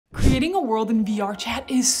Creating a world in VRChat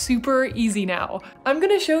is super easy now. I'm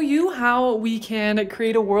gonna show you how we can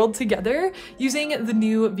create a world together using the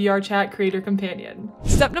new VRChat Creator Companion.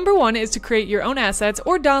 Step number 1 is to create your own assets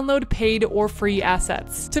or download paid or free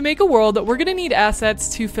assets. To make a world, we're gonna need assets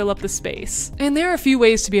to fill up the space. And there are a few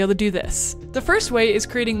ways to be able to do this. The first way is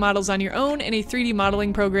creating models on your own in a 3D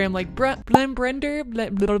modeling program like Blender,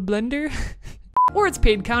 or its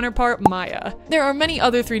paid counterpart, Maya. There are many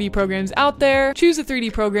other 3D programs out there. Choose a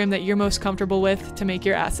 3D program that you're most comfortable with to make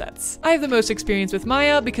your assets. I have the most experience with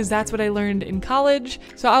Maya because that's what I learned in college,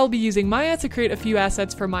 so I'll be using Maya to create a few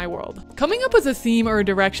assets for my world. Coming up with a theme or a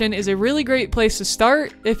direction is a really great place to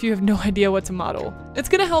start if you have no idea what to model. It's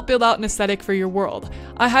gonna help build out an aesthetic for your world.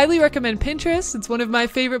 I highly recommend Pinterest. It's one of my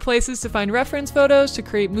favorite places to find reference photos, to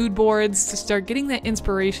create mood boards, to start getting that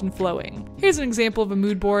inspiration flowing. Here's an example of a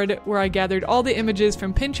mood board where I gathered all the images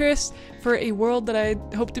from Pinterest for a world that I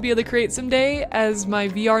hope to be able to create someday as my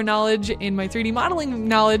VR knowledge and my 3D modeling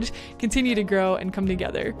knowledge continue to grow and come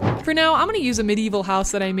together. For now, I'm gonna use a medieval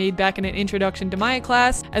house that I made back in an introduction to Maya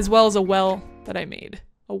class, as well as a well that I made.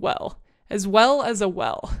 A well. As well as a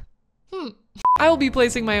well. I will be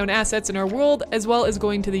placing my own assets in our world, as well as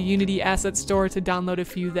going to the Unity asset store to download a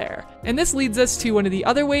few there. And this leads us to one of the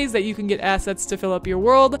other ways that you can get assets to fill up your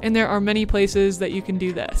world, and there are many places that you can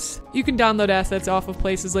do this. You can download assets off of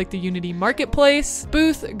places like the Unity Marketplace,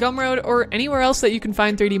 Booth, Gumroad, or anywhere else that you can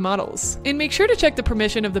find 3D models. And make sure to check the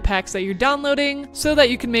permission of the packs that you're downloading so that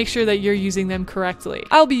you can make sure that you're using them correctly.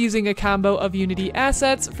 I'll be using a combo of Unity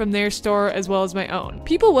assets from their store as well as my own.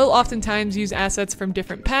 People will oftentimes use assets from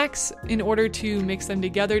different packs in order to mix them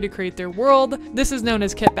together to create their world. This is known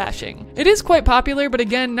as kit bashing. It is quite popular, but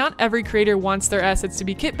again, not every creator wants their assets to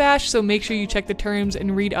be kit bashed, so make sure you check the terms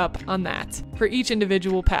and read up on that for each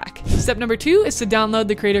individual pack. Step number 2 is to download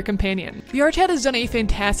the Creator Companion. VRChat has done a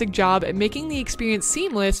fantastic job at making the experience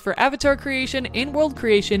seamless for avatar creation and world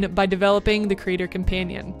creation by developing the Creator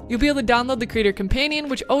Companion. You'll be able to download the Creator Companion,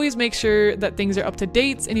 which always makes sure that things are up to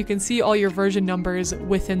date and you can see all your version numbers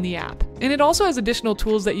within the app. And it also has additional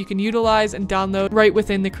tools that you can utilize and download right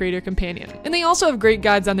within the Creator Companion. And they also have great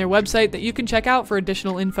guides on their website that you can check out for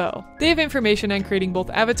additional info. They have information on creating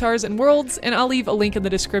both avatars and worlds, and I'll leave a link in the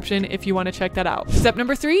description if you want to check that out. Step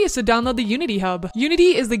number 3 is to download the Unity Hub.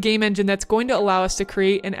 Unity is the game engine that's going to allow us to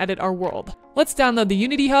create and edit our world. Let's download the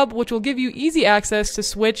Unity Hub, which will give you easy access to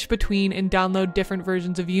switch between and download different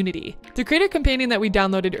versions of Unity. The Creator Companion that we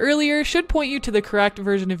downloaded earlier should point you to the correct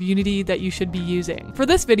version of Unity that you should be using. For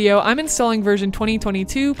this video, I'm installing version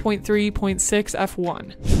 2022.3.6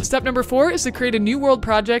 F1. Step number 4 is to create a new world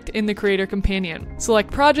project in the Creator Companion.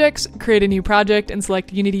 Select Projects, create a new project, and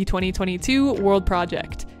select Unity 2022 World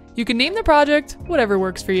Project. You can name the project whatever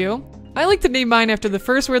works for you. I like to name mine after the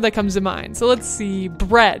first word that comes to mind, so let's see,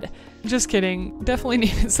 bread. Just kidding, definitely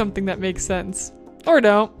name it something that makes sense. Or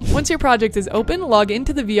don't. Once your project is open, log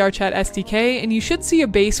into the VRChat SDK and you should see a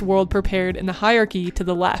base world prepared in the hierarchy to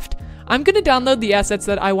the left. I'm going to download the assets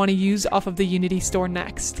that I want to use off of the Unity store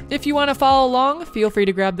next. If you want to follow along, feel free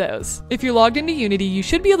to grab those. If you're logged into Unity, you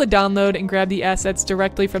should be able to download and grab the assets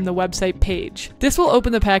directly from the website page. This will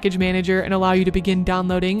open the package manager and allow you to begin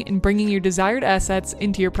downloading and bringing your desired assets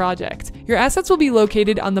into your project. Your assets will be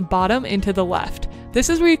located on the bottom and to the left. This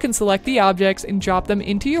is where you can select the objects and drop them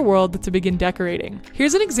into your world to begin decorating.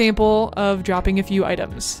 Here's an example of dropping a few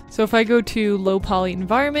items. So if I go to low poly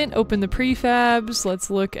environment, open the prefabs, let's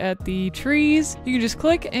look at the trees. You can just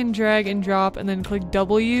click and drag and drop and then click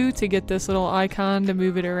W to get this little icon to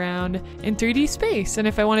move it around in 3D space. And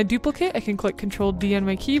if I want to duplicate, I can click Control D on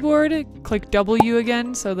my keyboard, click W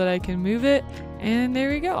again so that I can move it. And there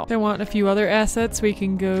we go. If I want a few other assets, we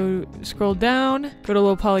can go scroll down, go to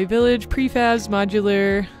low poly village, prefabs,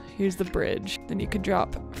 modular, here's the bridge. Then you could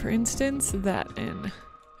drop, for instance, that in.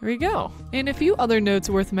 There we go. And a few other notes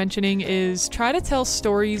worth mentioning is try to tell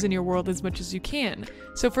stories in your world as much as you can.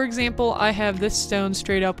 So for example, I have this stone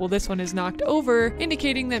straight up while this one is knocked over,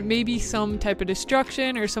 indicating that maybe some type of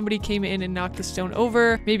destruction or somebody came in and knocked the stone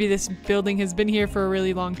over. Maybe this building has been here for a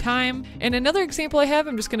really long time. And another example I have,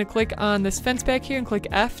 I'm just going to click on this fence back here and click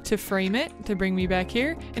F to frame it to bring me back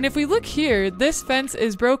here. And if we look here, this fence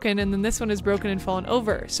is broken and then this one is broken and fallen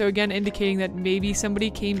over. So again, indicating that maybe somebody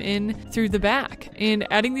came in through the back. And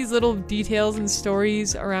adding these little details and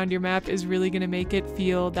stories around your map is really going to make it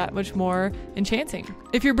feel that much more enchanting.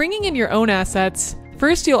 If you're bringing in your own assets,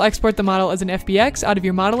 First, you'll export the model as an FBX out of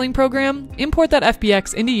your modeling program, import that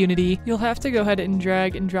FBX into Unity. You'll have to go ahead and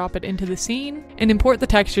drag and drop it into the scene, and import the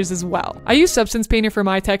textures as well. I use Substance Painter for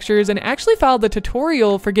my textures and actually followed the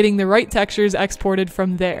tutorial for getting the right textures exported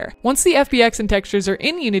from there. Once the FBX and textures are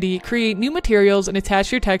in Unity, create new materials and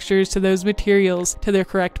attach your textures to those materials to their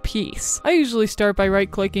correct piece. I usually start by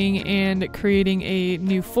right-clicking and creating a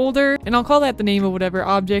new folder, and I'll call that the name of whatever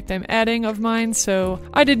object I'm adding of mine. So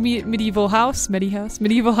I did medieval house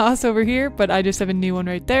over here, but I just have a new one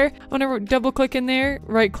right there. I'm gonna double click in there,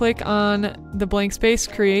 right click on the blank space,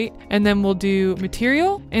 create, and then we'll do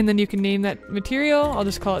material, and then you can name that material. I'll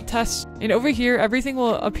just call it test. And over here, everything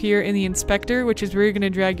will appear in the inspector, which is where you're gonna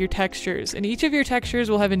drag your textures. And each of your textures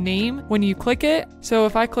will have a name when you click it. So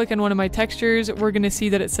if I click on one of my textures, we're gonna see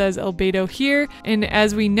that it says albedo here. And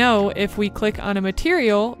as we know, if we click on a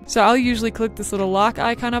material, so I'll usually click this little lock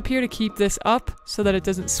icon up here to keep this up so that it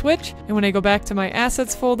doesn't switch. And when I go back to my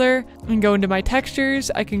assets folder and go into my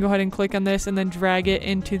textures, I can go ahead and click on this and then drag it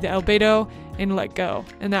into the albedo and let go.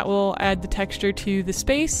 And that will add the texture to the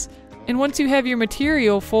space. And once you have your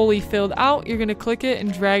material fully filled out, you're going to click it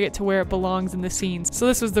and drag it to where it belongs in the scenes. So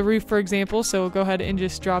this was the roof, for example, so go ahead and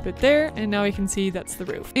just drop it there, and now you can see that's the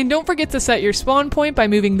roof. And don't forget to set your spawn point by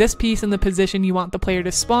moving this piece in the position you want the player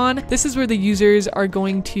to spawn. This is where the users are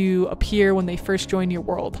going to appear when they first join your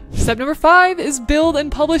world. Step number 5 is build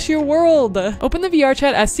and publish your world. Open the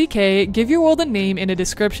VRChat SDK, give your world a name and a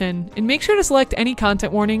description, and make sure to select any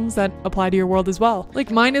content warnings that apply to your world as well. Like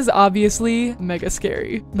mine is obviously mega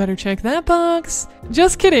scary. Better check that box.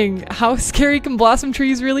 Just kidding. How scary can blossom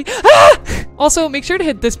trees really? Ah! Also, make sure to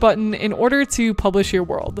hit this button in order to publish your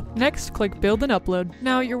world. Next, click build and upload.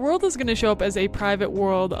 Now, your world is going to show up as a private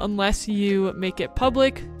world unless you make it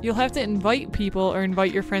public. You'll have to invite people or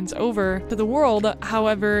invite your friends over to the world.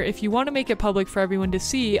 However, if you want to make it public for everyone to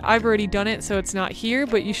see, I've already done it, so it's not here,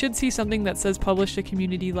 but you should see something that says publish to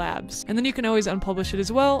community labs. And then you can always unpublish it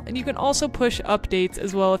as well. And you can also push updates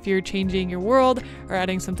as well if you're changing your world or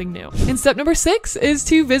adding something new. And step number 6 is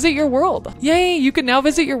to visit your world. Yay, you can now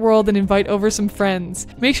visit your world and invite over some friends.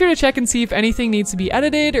 Make sure to check and see if anything needs to be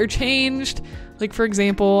edited or changed. Like for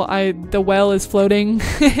example, the well is floating.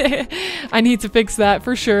 I need to fix that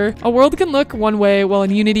for sure. A world can look one way while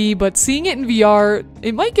in Unity, but seeing it in VR,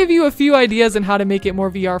 it might give you a few ideas on how to make it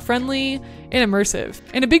more VR friendly and immersive.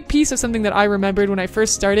 And a big piece of something that I remembered when I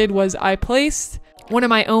first started was I placed one of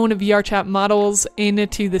my own VRChat models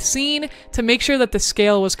into the scene to make sure that the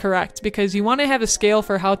scale was correct, because you want to have a scale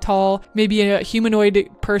for how tall maybe a humanoid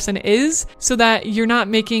person is, so that you're not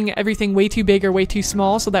making everything way too big or way too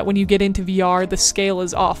small, so that when you get into VR, the scale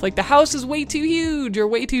is off. Like the house is way too huge or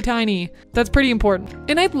way too tiny. That's pretty important.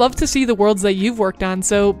 And I'd love to see the worlds that you've worked on,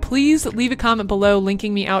 so please leave a comment below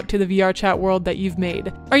linking me out to the VRChat world that you've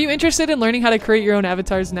made. Are you interested in learning how to create your own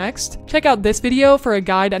avatars next? Check out this video for a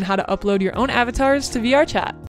guide on how to upload your own avatars to VRChat.